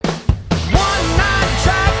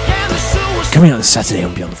Coming out this Saturday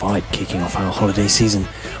on Beyond the Vibe, kicking off our holiday season,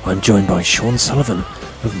 I'm joined by Sean Sullivan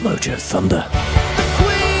of Mojo Thunder.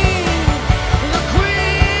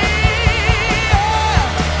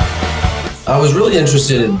 I was really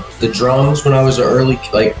interested in the drums when I was an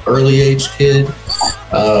early age kid.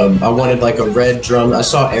 I wanted like a red drum. I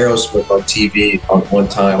saw Aerosmith on TV on one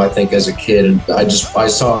time, I think, as a kid, and I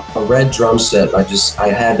saw a red drum set. I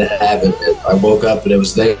had to have it. And I woke up and it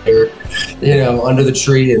was there, under the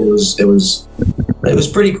tree, and it was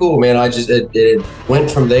pretty cool, man. It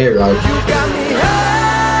went from there.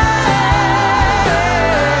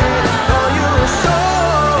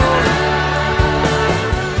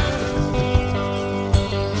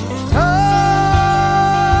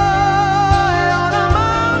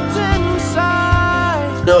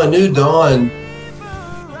 A New Dawn,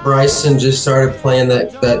 Bryson just started playing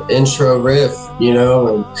that intro riff,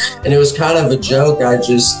 and it was kind of a joke.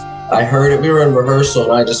 I heard it. We were in rehearsal,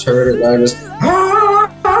 and I just heard it, and I just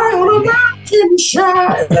on a mountain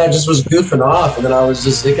side, and I just was goofing off, and then I was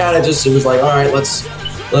just, it was like, all right, let's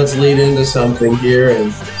lead into something here,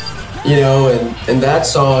 and and that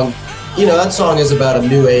song, that song is about a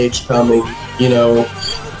new age coming,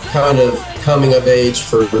 kind of coming of age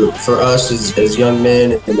for us as young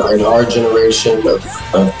men in our generation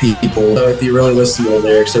of people. So if you really listen to the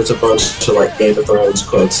lyrics, there's a bunch of like Game of Thrones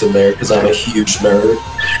quotes in there, because I'm a huge nerd,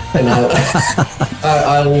 and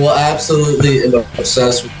I will absolutely am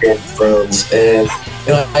obsessed with Game of Thrones, and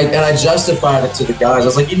I justified it to the guys. I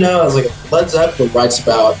was like, Led Zeppelin writes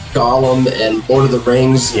about Gollum and Lord of the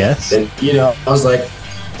Rings. Yes. And I was like,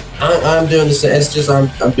 I'm doing the same. It's just I'm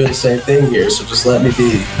doing the same thing here. So just let me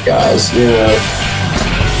be, guys.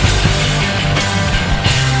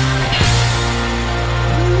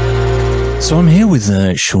 So I'm here with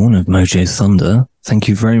Sean of Mojo Thunder. Thank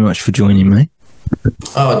you very much for joining me.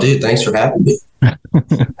 Oh, dude, thanks for having me.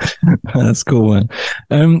 That's cool,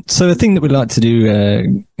 man. So the thing that we'd like to do,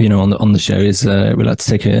 on the show is we'd like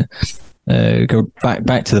to take go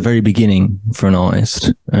back to the very beginning for an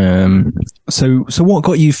artist. So what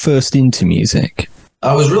got you first into music?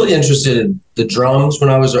 I was really interested in the drums when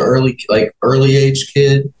I was an early age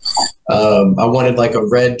kid. I wanted like a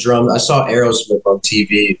red drum. I saw Aerosmith on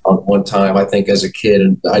TV on one time, I think, as a kid,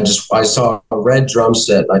 and I saw a red drum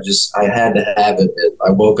set, and I had to have it. And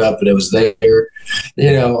I woke up and it was there,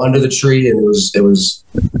 under the tree, and it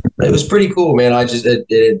was pretty cool, man.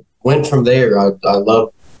 It went from there. I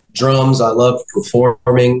love drums. I love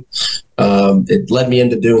performing. It led me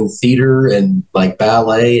into doing theater and like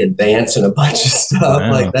ballet and dance and a bunch of stuff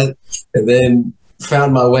like that, and then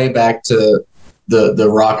found my way back to the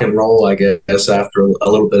rock and roll, I guess, after a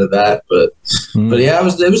little bit of that. But yeah, it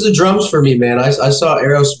was the drums for me, man. I saw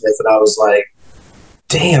Aerosmith and I was like,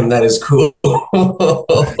 damn, that is cool. It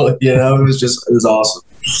was awesome.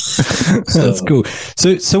 That's cool.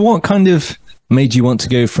 So what kind of made you want to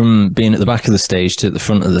go from being at the back of the stage to at the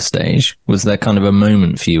front of the stage? Was there kind of a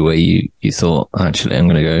moment for you where you thought, actually, I'm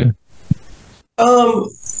going to go?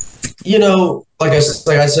 Like I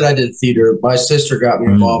said, I did theater. My sister got me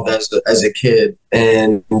involved as a kid,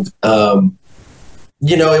 and it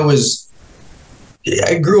was.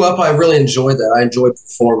 I grew up. I really enjoyed that. I enjoyed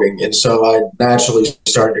performing, and so I naturally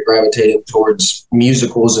started to gravitate towards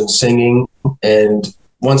musicals and singing. And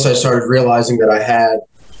once I started realizing that I had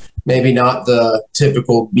maybe not the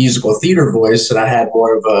typical musical theater voice, and I had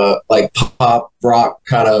more of a like pop rock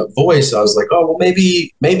kind of voice, I was like, oh, well,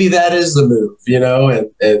 maybe that is the move,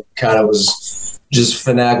 and kind of was just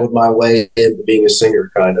finagled my way into being a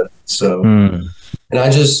singer, kind of. So, and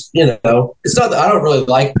I just, it's not that I don't really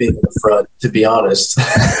like being in the front, to be honest.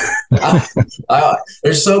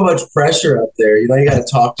 There's so much pressure up there, you got to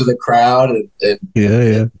talk to the crowd, and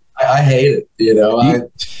yeah. I hate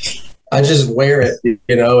it, I just wear it,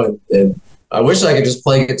 and I wish I could just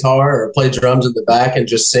play guitar or play drums in the back and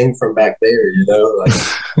just sing from back there,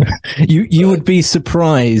 You would be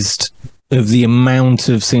surprised of the amount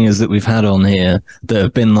of singers that we've had on here that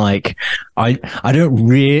have been like, I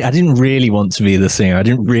didn't really want to be the singer. I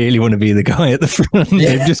didn't really want to be the guy at the front.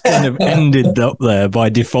 Yeah. They've just kind of ended up there by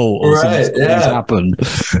default. Or right. Something's happened.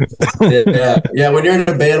 Yeah. When you're in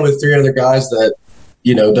a band with three other guys that,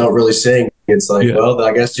 don't really sing, it's like, well,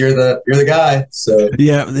 I guess you're the guy. So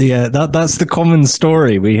yeah, that's the common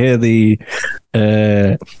story. We hear the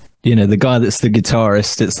guy that's the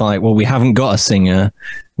guitarist. It's like, well, we haven't got a singer.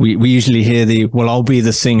 We usually hear well, I'll be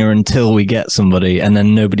the singer until we get somebody, and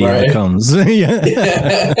then nobody ever comes. Yeah.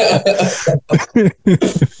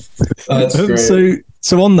 That's great.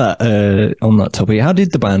 So on that topic, how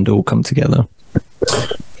did the band all come together?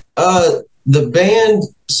 The band,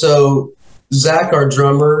 so Zach, our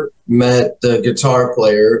drummer, met the guitar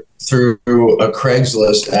player through a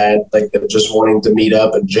Craigslist ad, like they're just wanting to meet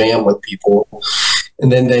up and jam with people.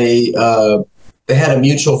 And then they had a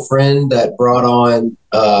mutual friend that brought on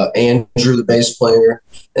Andrew, the bass player,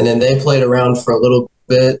 and then they played around for a little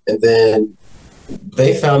bit, and then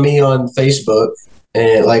they found me on Facebook,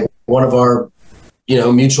 and like one of our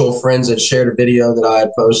mutual friends had shared a video that I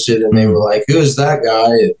had posted, and they were like, "Who is that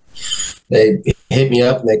guy?" And they hit me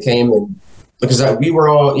up, and they came, and because we were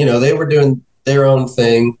all, they were doing their own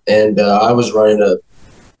thing, and I was running a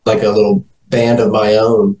little band of my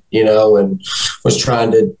own, and was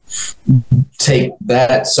trying to take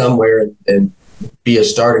that somewhere and be a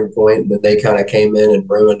starting point. And then they kind of came in and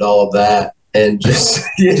ruined all of that and just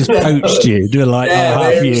poached you, doing like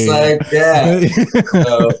half you. And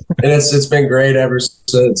it's been great ever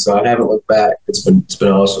since. So I haven't looked back. It's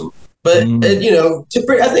been awesome. But I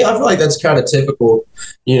feel like that's kind of typical,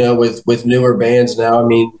 with newer bands now. I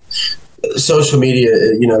mean, social media,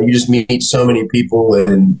 you just meet so many people,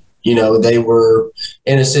 and they were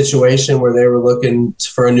in a situation where they were looking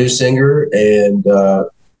for a new singer, and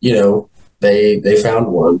they found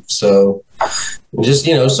one. So just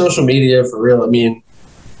social media for real. I mean,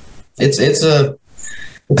 it's a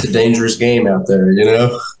dangerous game out there.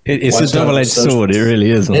 It's a double-edged sword. It really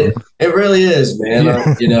is. It really is, man.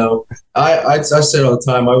 I say all the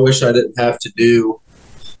time, I wish I didn't have to do.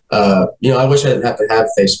 I wish I didn't have to have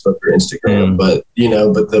Facebook or Instagram, but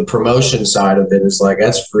the promotion side of it is like,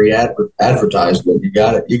 that's free advertisement. You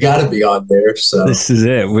got to be on there. So this is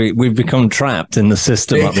it. We've become trapped in the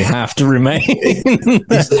system. Like we have to remain.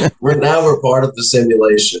 We're part of the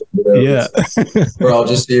simulation. Yeah, we're all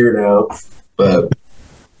just here now, but.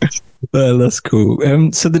 That's cool.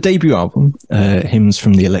 So the debut album, Hymns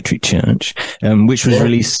from the Electric Church, which was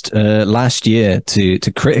released last year to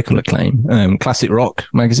critical acclaim. Classic Rock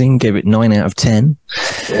magazine gave it 9 out of 10.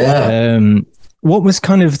 Yeah. What was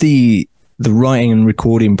kind of the writing and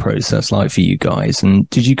recording process like for you guys? And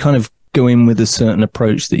did you kind of go in with a certain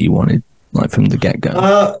approach that you wanted, like from the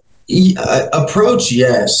get-go? Approach,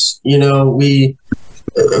 yes. We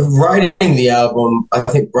writing the album, I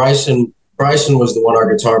think Bryson was the one,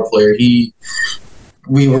 our guitar player.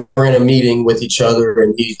 We were in a meeting with each other,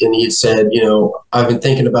 and he had said, I've been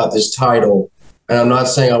thinking about this title, and I'm not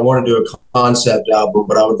saying I want to do a concept album,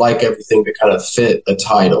 but I would like everything to kind of fit a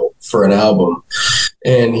title for an album.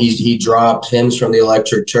 And he dropped Hymns from the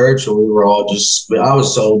Electric Church, and we were all I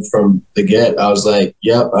was sold from the get. I was like,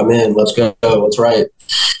 yep, I'm in. Let's go. Let's write.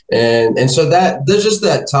 And so there's just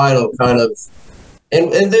that title kind of.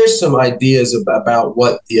 And there's some ideas about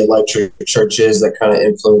what the Electric Church is that kind of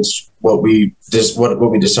influenced what we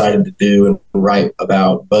decided to do and write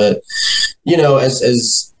about. But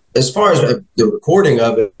as far as the recording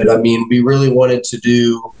of it, I mean, we really wanted to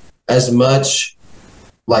do as much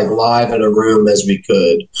like live in a room as we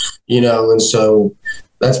could, and so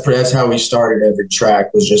that's how we started every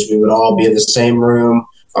track. Was just we would all be in the same room.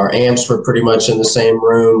 Our amps were pretty much in the same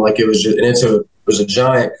room. Like it was a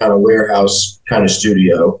giant kind of warehouse kind of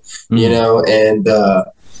studio, and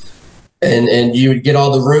you would get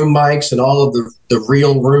all the room mics and all of the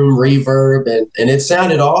real room reverb, and it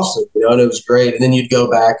sounded awesome, and it was great. And then you'd go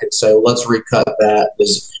back and say, well, let's recut that.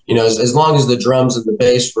 As long as the drums and the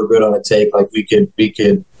bass were good on a take, like we could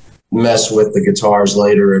mess with the guitars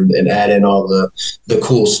later and add in all the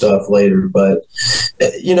cool stuff later. But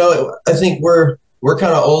I think we're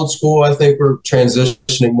kind of old school. I think we're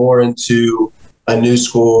transitioning more into a new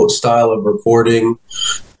school style of recording.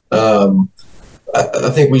 I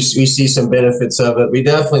think we see some benefits of it. We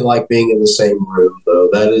definitely like being in the same room, though.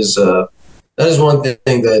 That is one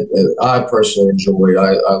thing that I personally enjoy.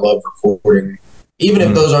 I love recording, even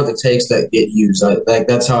if those aren't the takes that get used.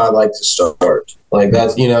 That's how I like to start. Like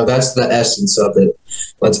that's the essence of it.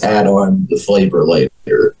 Let's add on the flavor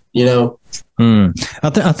later.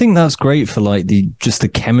 I think that's great for like just the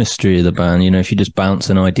chemistry of the band. If you're just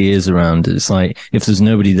bouncing ideas around, it's like if there's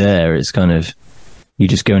nobody there, it's kind of you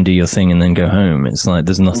just go and do your thing and then go home. It's like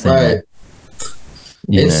there's nothing. Right.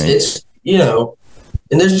 It's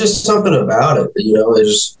and there's just something about it.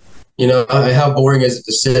 There's how boring is it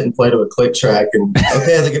to sit and play to a click track and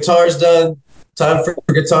okay, the guitar's done. Time for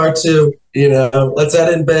guitar 2. Let's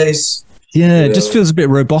add in bass. Yeah, it just feels a bit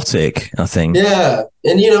robotic, I think. Yeah.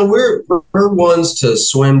 And, we're ones to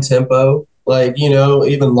swim tempo. Like,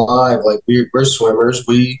 even live, like we're swimmers.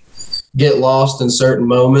 We get lost in certain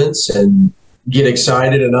moments and get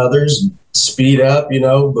excited in others and speed up,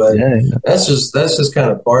 but that's just kind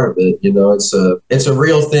of part of it. It's a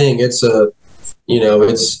real thing. It's a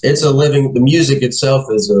living, the music itself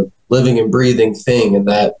is a living and breathing thing. And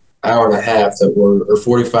that hour and a half that were, or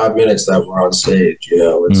 45 minutes that were on stage. You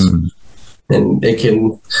know, and it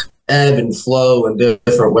can ebb and flow in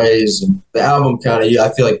different ways. And the album kind of,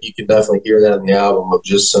 I feel like you can definitely hear that in the album of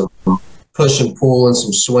just some push and pull and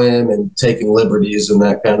some swim and taking liberties in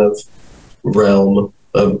that kind of realm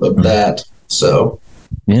of that. So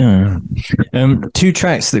yeah, two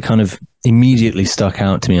tracks that kind of immediately stuck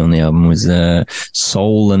out to me on the album was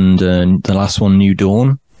Soul and the last one, New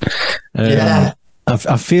Dawn. I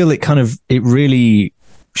feel it really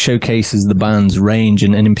showcases the band's range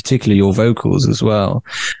and in particular your vocals as well.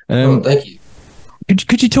 Thank you.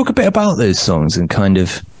 Could you talk a bit about those songs and kind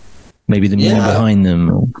of maybe the meaning behind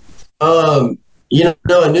them? You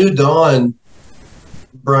know, A New Dawn,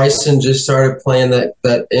 Bryson just started playing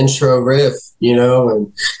that intro riff, you know,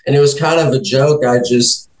 and it was kind of a joke.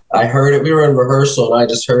 I heard it. We were in rehearsal and I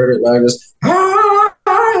just heard it and I just, on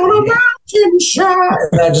a mountain shine.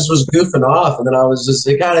 And I just was goofing off. And then I was just,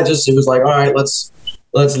 it was like, all right,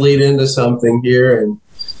 let's lead into something here. And,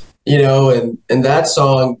 you know, and that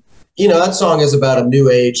song, you know, that song is about a new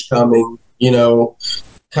age coming, you know,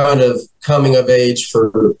 kind of coming of age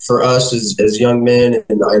for us as young men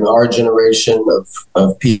and our generation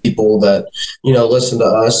of people that, you know, listen to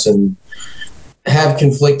us and have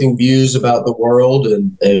conflicting views about the world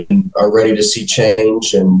and are ready to see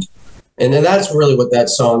change. And then that's really what that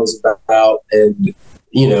song is about. And,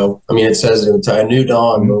 you know, I mean, it says it in the title, New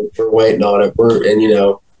Dawn, we're waiting on it. And, you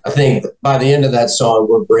know, I think by the end of that song,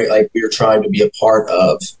 we're trying to be a part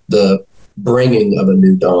of the bringing of a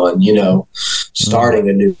new dawn, you know, starting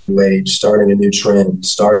a new age, starting a new trend,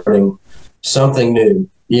 starting something new,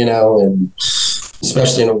 you know, and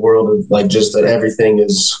especially in a world of like just that everything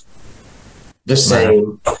is the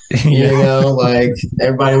same, you know, like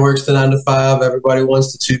everybody works the 9 to 5, everybody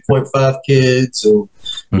wants the 2.5 kids, and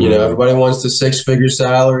you know, everybody wants the 6-figure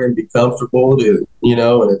salary and be comfortable, you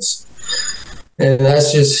know, and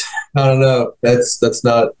that's just, I don't know,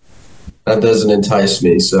 that doesn't entice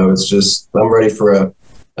me. So it's just, I'm ready for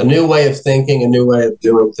a new way of thinking, a new way of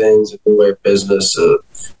doing things, a new way of business,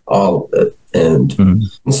 all of it. And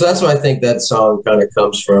so that's what I think that song kind of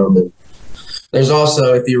comes from. And there's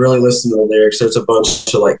also, if you really listen to the lyrics, there's a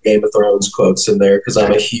bunch of like Game of Thrones quotes in there because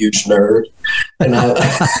I'm a huge nerd. And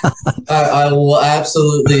I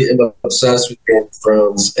absolutely am obsessed with Game of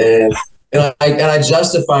Thrones. And I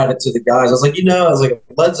justified it to the guys. I was like, you know,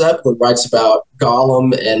 Led Zeppelin writes about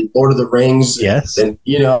Gollum and Lord of the Rings. Yes. And,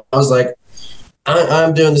 you know, I was like,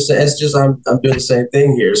 I'm doing the same. It's just, I'm doing the same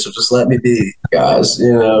thing here. So just let me be, guys,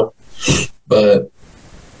 you know. But,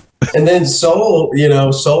 and then Soul, you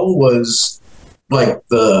know, Soul was like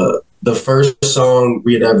the first song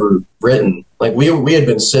we had ever written. Like we had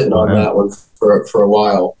been sitting on that one for a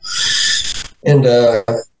while. And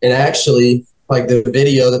actually, like the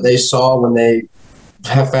video that they saw when they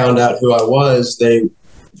found out who I was,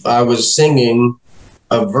 I was singing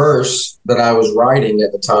a verse that I was writing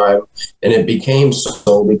at the time, and it became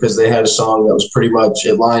Soul because they had a song that was pretty much,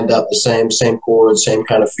 it lined up the same chords, same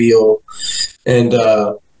kind of feel. And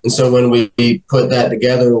so when we put that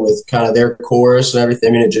together with kind of their chorus and everything,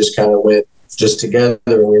 I mean, it just kind of went just together,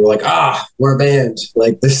 and we were like, we're a band.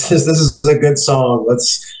 Like this is a good song.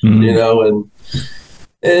 Let's, you know,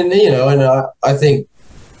 and you know, and I think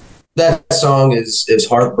that song is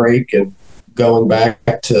heartbreak and going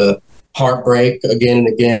back to heartbreak again and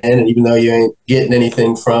again. And even though you ain't getting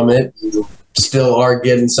anything from it, you still are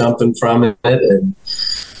getting something from it. And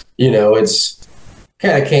you know, it's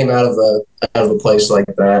kind of came out of a place like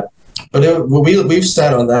that. But we've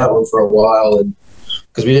sat on that one for a while, and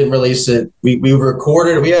because we didn't release it, we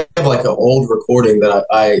recorded. We have like an old recording that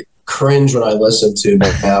I cringe when I listen to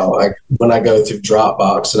now. When I go through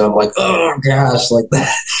Dropbox and I'm like, oh gosh, like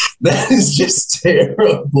that is just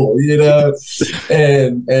terrible, you know.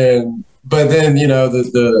 And but then, you know,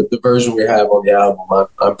 the version we have on the album,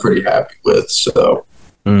 I'm pretty happy with. So.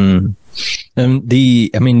 A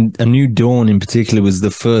New Dawn in particular was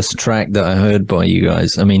the first track that I heard by you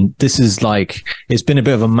guys. I mean, this is like, it's been a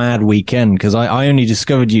bit of a mad weekend because I only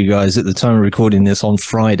discovered you guys at the time of recording this on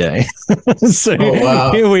Friday. So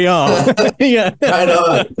here we are. Yeah. I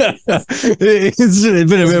know. It's been a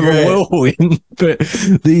bit of a whirlwind, but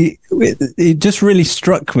it just really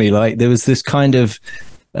struck me like there was this kind of,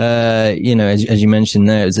 you know, as you mentioned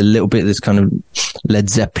there, it was a little bit of this kind of Led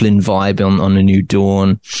Zeppelin vibe on A New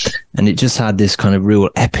Dawn, and it just had this kind of real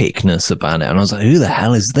epicness about it. And I was like, who the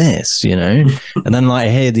hell is this, you know? And then like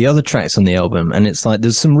I hear the other tracks on the album, and it's like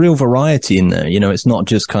there's some real variety in there, you know. It's not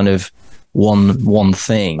just kind of one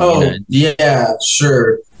thing. Oh, you know? Yeah,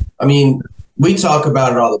 sure. I mean, we talk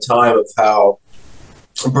about it all the time of how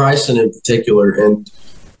Bryson in particular, and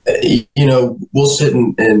you know, we'll sit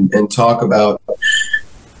and talk about,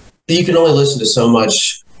 you can only listen to so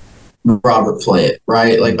much Robert Plant,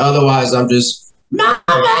 right? Like otherwise I'm just,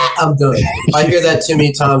 I'm done. I hear that too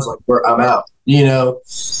many times, like I'm out, you know?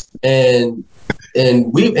 And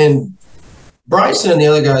Bryson and the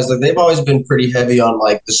other guys, like they've always been pretty heavy on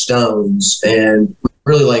like the Stones and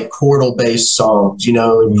really like chordal based songs, you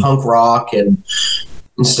know, and punk rock and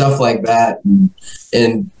stuff like that.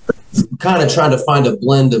 And kind of trying to find a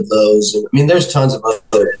blend of those. And I mean, there's tons of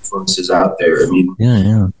other influences out there. I mean,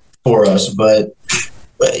 yeah. For us, but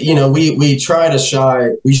you know, we try to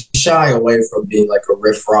shy away from being like a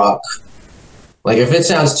riff rock. Like if it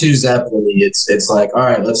sounds too Zeppelin-y, it's like, all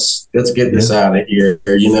right, let's get this out of here,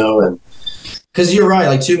 you know. And because you're right,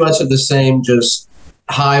 like too much of the same, just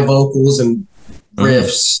high vocals and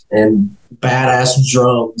riffs and badass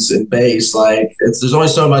drums and bass. Like there's only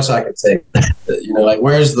so much I can take, you know. Like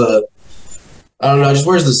where's the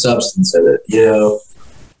substance in it, you know?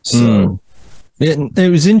 So. It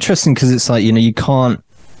was interesting because it's like, you know, you can't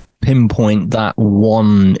pinpoint that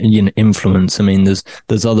one, you know, influence. I mean,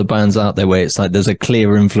 there's other bands out there where it's like there's a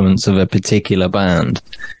clear influence of a particular band,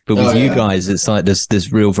 but with you guys, it's like there's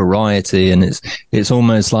this real variety, and it's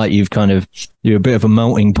almost like you're a bit of a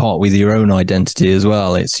melting pot with your own identity as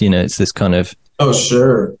well. It's, you know, it's this kind of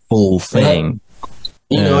full thing.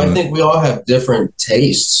 You know, I think we all have different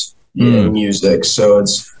tastes in music, so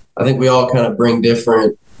I think we all kind of bring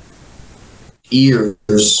different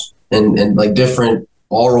ears and like different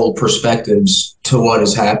oral perspectives to what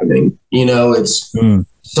is happening. You know, it's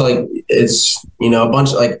so like it's, you know,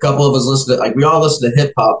 a couple of us listen to, like we all listen to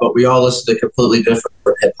hip hop, but we all listen to completely different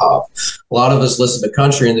hip hop. A lot of us listen to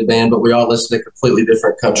country in the band, but we all listen to completely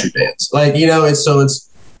different country bands. Like, you know, it's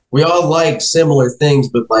we all like similar things,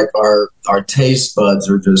 but like our taste buds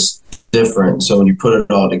are just different. So when you put it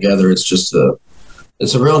all together, it's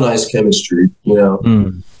a real nice chemistry, you know.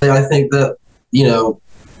 I think that, you know,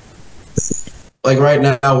 like right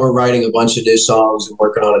now we're writing a bunch of new songs and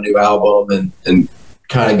working on a new album and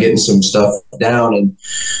kind of getting some stuff down. And,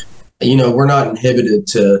 you know, we're not inhibited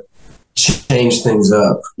to change things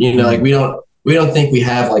up. You know, like we don't think we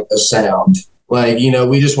have like a sound. Like, you know,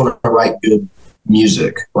 we just want to write good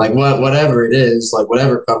music. Like whatever it is, like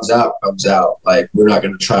whatever comes out. Like we're not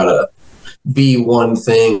going to try to be one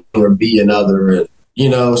thing or be another. And, you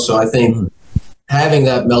know, so I think having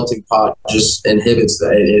that melting pot just inhibits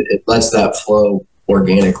that. It lets that flow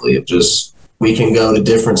organically. It just, we can go to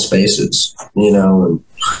different spaces, you know, and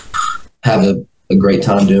have a great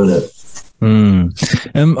time doing it.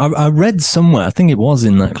 I read somewhere, I think it was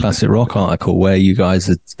in that Classic Rock article, where you guys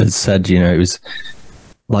had said, you know, it was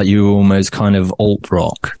like you were almost kind of alt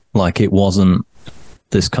rock, like it wasn't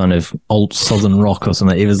this kind of old Southern rock or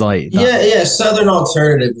something. It was like that. Yeah, Southern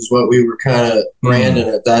alternative is what we were kind of branding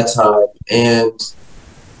at that time. And,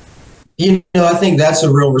 you know, I think that's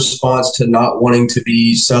a real response to not wanting to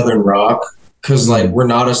be Southern rock, because, like, we're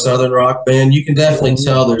not a Southern rock band. You can definitely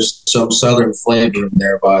tell there's some Southern flavor in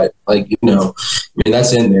there, but, like, you know, I mean,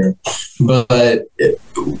 that's in there. But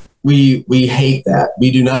we hate that.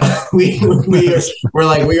 We do not. We're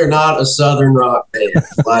like, we are not a Southern rock band.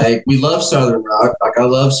 Like, we love Southern rock. Like, I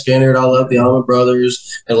love Skynyrd. I love the Allman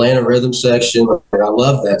Brothers, Atlanta Rhythm Section. Like, I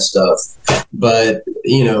love that stuff. But,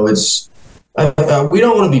 you know, it's we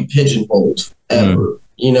don't want to be pigeonholed ever.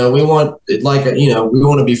 You know, we want it, like, you know, we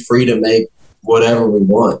want to be free to make whatever we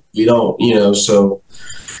want. We don't, you know, so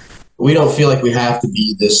we don't feel like we have to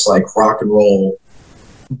be this like rock and roll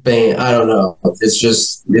band. I don't know. I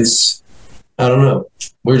don't know.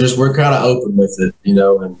 We're kind of open with it, you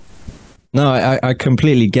know. And no, I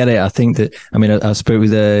completely get it. I think that, I mean, I spoke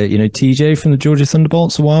with you know, TJ from the Georgia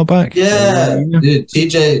Thunderbolts a while back. Yeah, dude,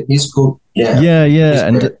 TJ, he's cool. Yeah,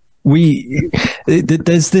 and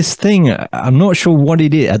there's this thing, I'm not sure what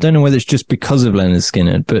it is. I don't know whether it's just because of Leonard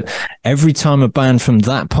Skinner, but every time a band from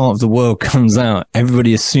that part of the world comes out,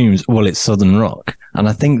 everybody assumes, well, it's Southern rock. And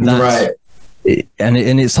I think that's right. And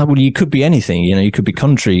it's like, well, you could be anything, you know, you could be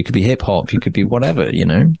country, you could be hip hop, you could be whatever, you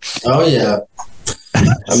know. Oh yeah.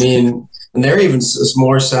 I mean, and they're even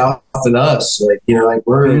more south than us. Like, you know, like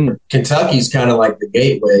Kentucky's kind of like the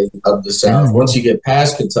gateway of the South. Once you get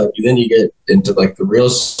past Kentucky, then you get into like the real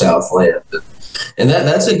Southland. And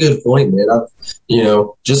that's a good point, man. You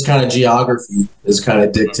know, just kind of geography is kind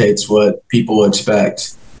of dictates what people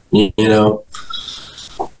expect, you know?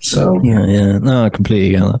 So yeah, no, I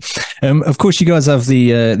completely get that. Of course, you guys have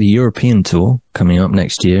the European tour coming up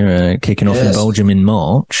next year, kicking off in Belgium in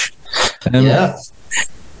March. Yeah.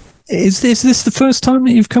 Is this the first time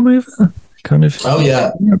that you've come over? Kind of. Oh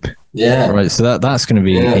yeah, Europe? Yeah. Right, so that's going to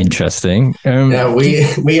be interesting. Yeah,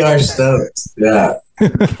 we are stoked. Yeah.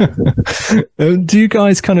 Do you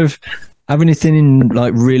guys kind of have anything in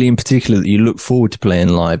like really in particular that you look forward to playing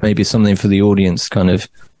live? Maybe something for the audience to kind of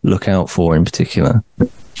look out for in particular?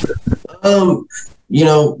 You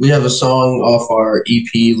know, we have a song off our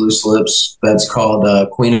EP, Loose Lips, that's called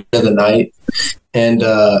Queen of the Night. And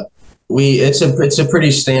it's a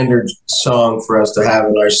pretty standard song for us to have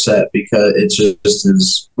in our set because it just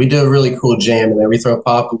is. We do a really cool jam, and then we throw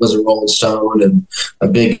Papa Was a Rolling Stone and a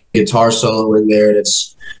big guitar solo in there, and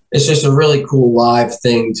it's just a really cool live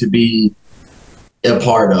thing to be a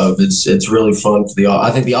part of. It's really fun for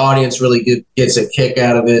I think the audience really gets a kick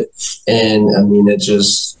out of it, and I mean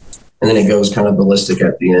and then it goes kind of ballistic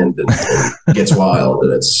at the end and gets wild,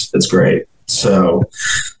 and it's great. So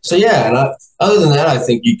yeah, and other than that, I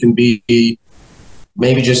think you can be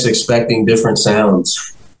maybe just expecting different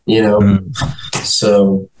sounds, you know.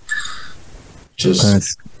 So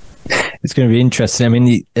just it's going to be interesting. I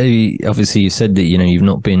mean, obviously you said that you've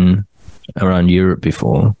not been around Europe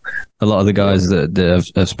before. A lot of the guys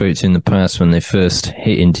that I've spoken to in the past, when they first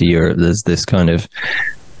hit into Europe, there's this kind of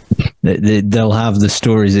they'll have the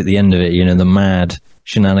stories at the end of it, the mad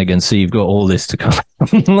shenanigans. So you've got all this to come.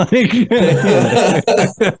 Like,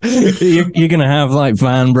 you're gonna have like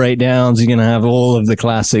van breakdowns. You're gonna have all of the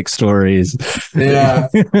classic stories. Yeah,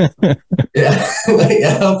 yeah.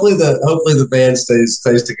 Yeah. Hopefully the band stays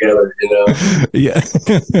together. Yeah.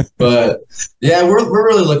 But yeah, we're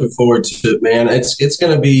really looking forward to it, man. It's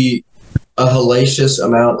gonna be a hellacious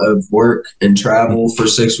amount of work and travel for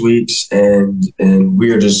 6 weeks, and we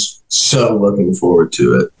are just so looking forward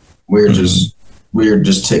to it. We're just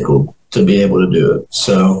tickled to be able to do it.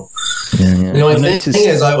 So the only thing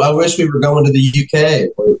is, I wish we were going to the UK.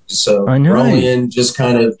 So we're only in just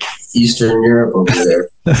kind of Eastern Europe over there.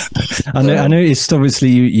 I noticed obviously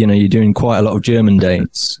you're doing quite a lot of German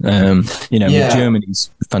dates. Germany's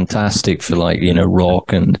fantastic for like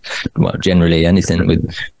rock and generally anything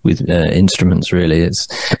with instruments. Really, it's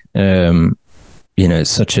it's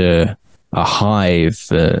such a hive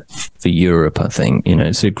for Europe. I think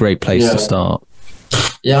it's a great place to start.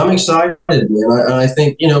 Yeah, I'm excited, man. I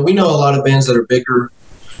think we know a lot of bands that are bigger.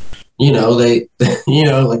 They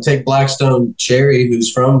like take Blackstone Cherry, who's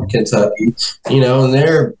from Kentucky, and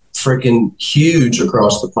they're freaking huge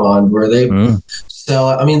across the pond where they sell.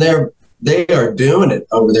 I mean, they are doing it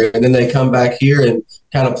over there, and then they come back here and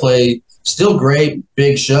kind of play still great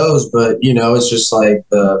big shows, but it's just like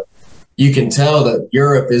you can tell that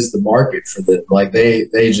Europe is the market for them. Like they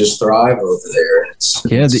just thrive over there.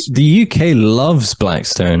 The UK loves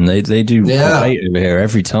Blackstone. They do great over here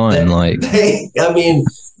every time.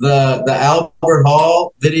 The Albert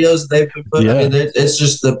Hall videos they've been putting. I mean, it's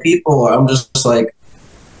just the people. I'm just like,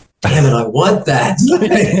 damn it, I want that.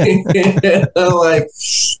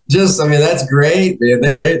 That's great,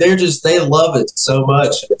 man. They love it so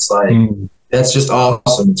much. It's like. That's just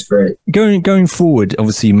awesome. It's great. Going forward,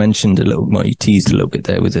 obviously you mentioned you teased a little bit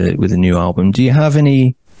there with a new album. Do you have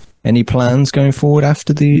any plans going forward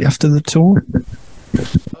after the tour?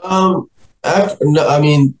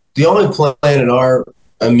 The only plan in our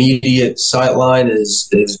immediate sight line is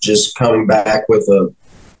just coming back with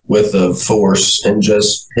a force and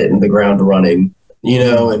just hitting the ground running,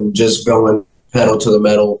 and just going pedal to the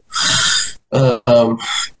metal.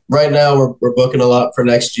 Right now, we're booking a lot for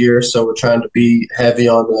next year, so we're trying to be heavy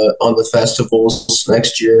on the festivals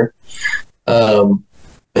next year, and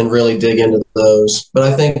really dig into those. But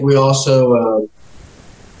I think we've also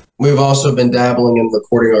been dabbling in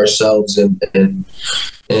recording ourselves and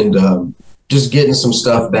just getting some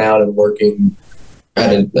stuff down and working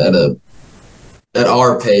at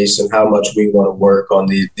our pace and how much we want to work on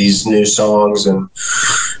these new songs. And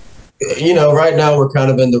right now we're kind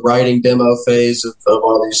of in the writing demo phase of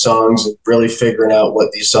all these songs and really figuring out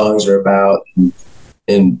what these songs are about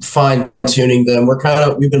and fine tuning them.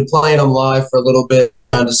 We've been playing them live for a little bit,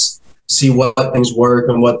 trying to see what things work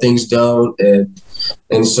and what things don't.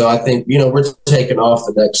 And so I think, we're taking off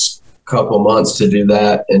the next couple months to do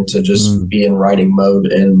that and to just be in writing mode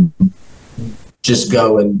and just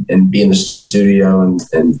go and be in the studio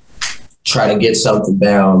and try to get something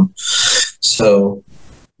down. So,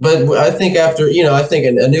 but I think I think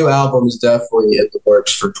a new album is definitely in the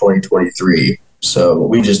works for 2023. So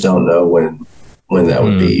we just don't know when that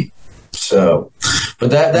would be. So, but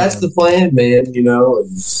that's the plan, man. And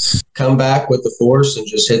come back with the force and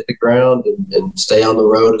just hit the ground and stay on the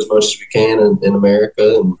road as much as we can in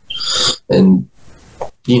America and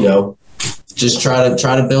just try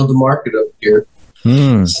to build the market up here.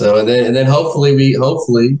 So and then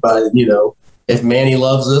hopefully by if Manny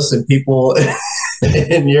loves us and people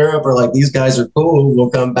in Europe are like, these guys are cool, we'll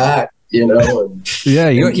come back you know. And, yeah,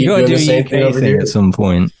 you got to do a UK thing at some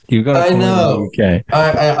point. You got. I know. UK.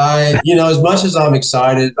 I you know, as much as I'm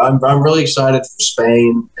excited, I'm really excited for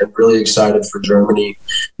Spain and really excited for Germany.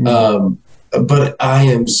 But I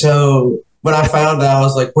am so. When I found out, I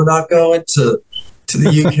was like, we're not going to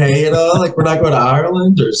the UK at all. Like, we're not going to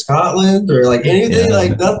Ireland or Scotland or like anything.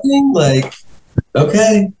 Like nothing. Like,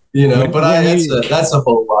 okay. You know, but that's a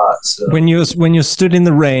whole lot. So. When you're stood in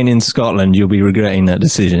the rain in Scotland, you'll be regretting that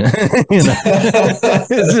decision. You know?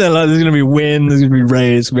 There's going to be wind, there's going to be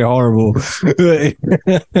rain, it's going to be horrible.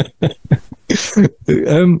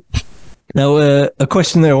 Now, a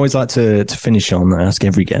question that I always like to finish on, that I ask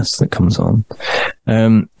every guest that comes on.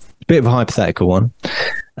 A bit of a hypothetical one.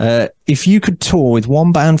 If you could tour with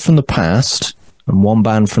one band from the past and one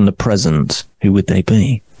band from the present, who would they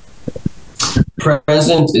be?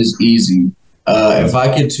 Present is easy. If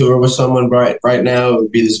I could tour with someone right now, it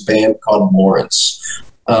would be this band called Lawrence.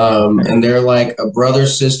 And they're like a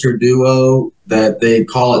brother-sister duo that they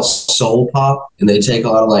call it soul pop, and they take a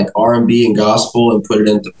lot of like R&B and gospel and put it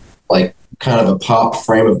into like kind of a pop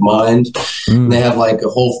frame of mind. And they have like a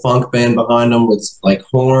whole funk band behind them with like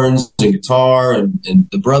horns and guitar, and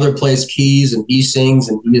the brother plays keys and he sings,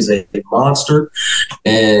 and he is a monster.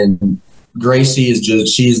 And Gracie is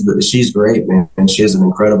just she's great, man, and she has an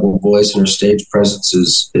incredible voice, and her stage presence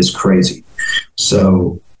is crazy.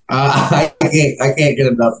 So I can't get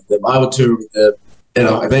enough of them. I would tour with them. You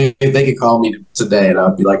know, if they could call me today, and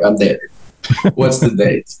I'd be like, I'm there. What's the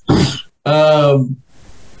date?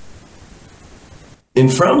 And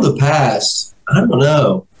from the past, I don't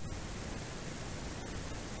know.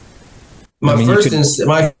 My first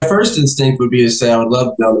instinct would be to say I would love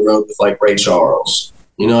to be on the road with like Ray Charles.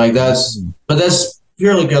 You know, like that's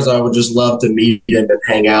purely because I would just love to meet him and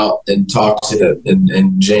hang out and talk to him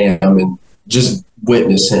and jam and just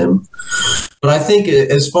witness him. But I think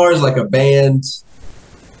as far as like a band,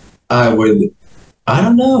 I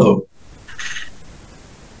don't know.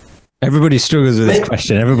 Everybody struggles with this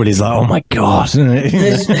question. Everybody's like, "Oh my god!"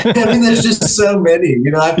 There's just so many. You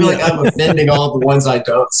know, I feel like I'm offending all the ones I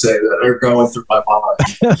don't say that are going through my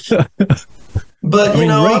mind. But I mean,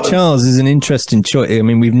 Ray Charles is an interesting choice. I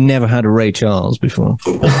mean, we've never had a Ray Charles before.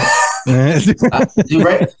 Dude,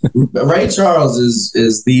 Ray Charles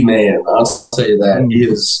is the man. I'll tell you that.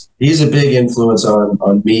 He's a big influence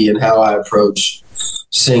on me and how I approach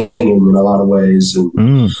singing in a lot of ways.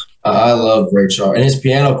 And I love Ray Charles, and his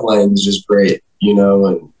piano playing is just great, you know,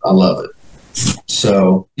 and I love it.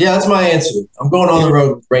 So, yeah, that's my answer. I'm going on the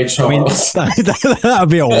road with Ray Charles. I mean, that would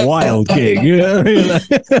be a wild gig. You know?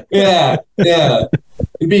 Yeah.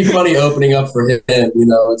 It'd be funny opening up for him. You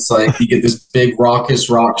know, it's like you get this big raucous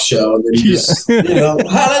rock show, and then you just, you know,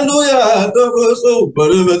 hallelujah.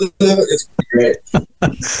 It's great.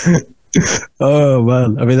 Oh,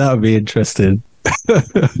 man. I mean, that would be interesting.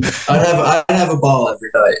 I'd have a ball every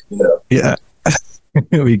night, you know. Yeah.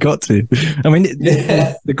 We got to. I mean,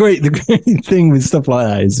 the great thing with stuff like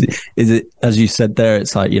that is it, as you said there,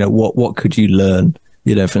 it's like, you know, what could you learn,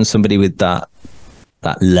 you know, from somebody with that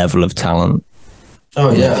level of talent? Oh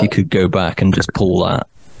yeah. If you could go back and just pull that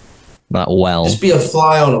well, just be a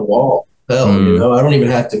fly on a wall. Hell, you know, I don't even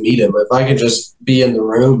have to meet him. If I could just be in the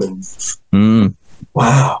room and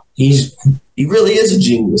wow, he really is a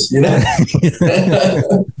genius, you know.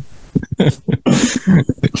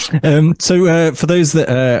 So for those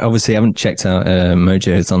that obviously haven't checked out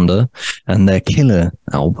Mojo Thunder and their killer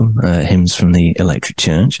album, Hymns from the Electric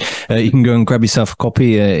Church, you can go and grab yourself a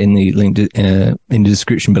copy in the link in the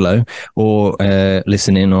description below, or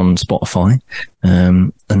listen in on Spotify.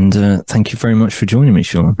 And thank you very much for joining me,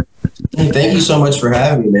 Sean. Hey, thank you so much for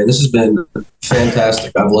having me, man. This has been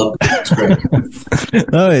fantastic. I've loved it. It's great.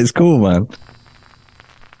 Oh, it's cool, man.